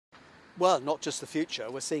Well, not just the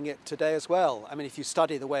future, we're seeing it today as well. I mean, if you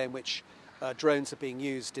study the way in which drones are being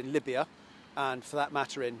used in Libya, and for that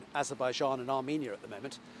matter in Azerbaijan and Armenia at the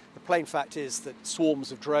moment, the plain fact is that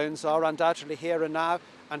swarms of drones are undoubtedly here and now,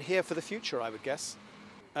 and here for the future, I would guess.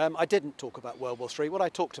 I didn't talk about World War III. What I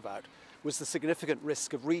talked about was the significant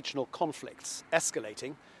risk of regional conflicts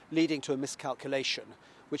escalating, leading to a miscalculation,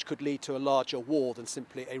 which could lead to a larger war than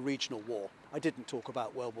simply a regional war. I didn't talk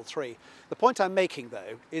about World War III. The point I'm making,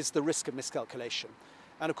 though, is the risk of miscalculation.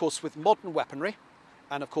 And of course, with modern weaponry,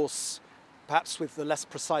 and of course, perhaps with the less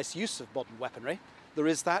precise use of modern weaponry, there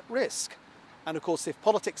is that risk. And of course, if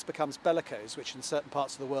politics becomes bellicose, which in certain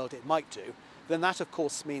parts of the world it might do, then that of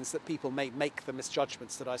course means that people may make the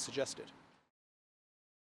misjudgments that I suggested.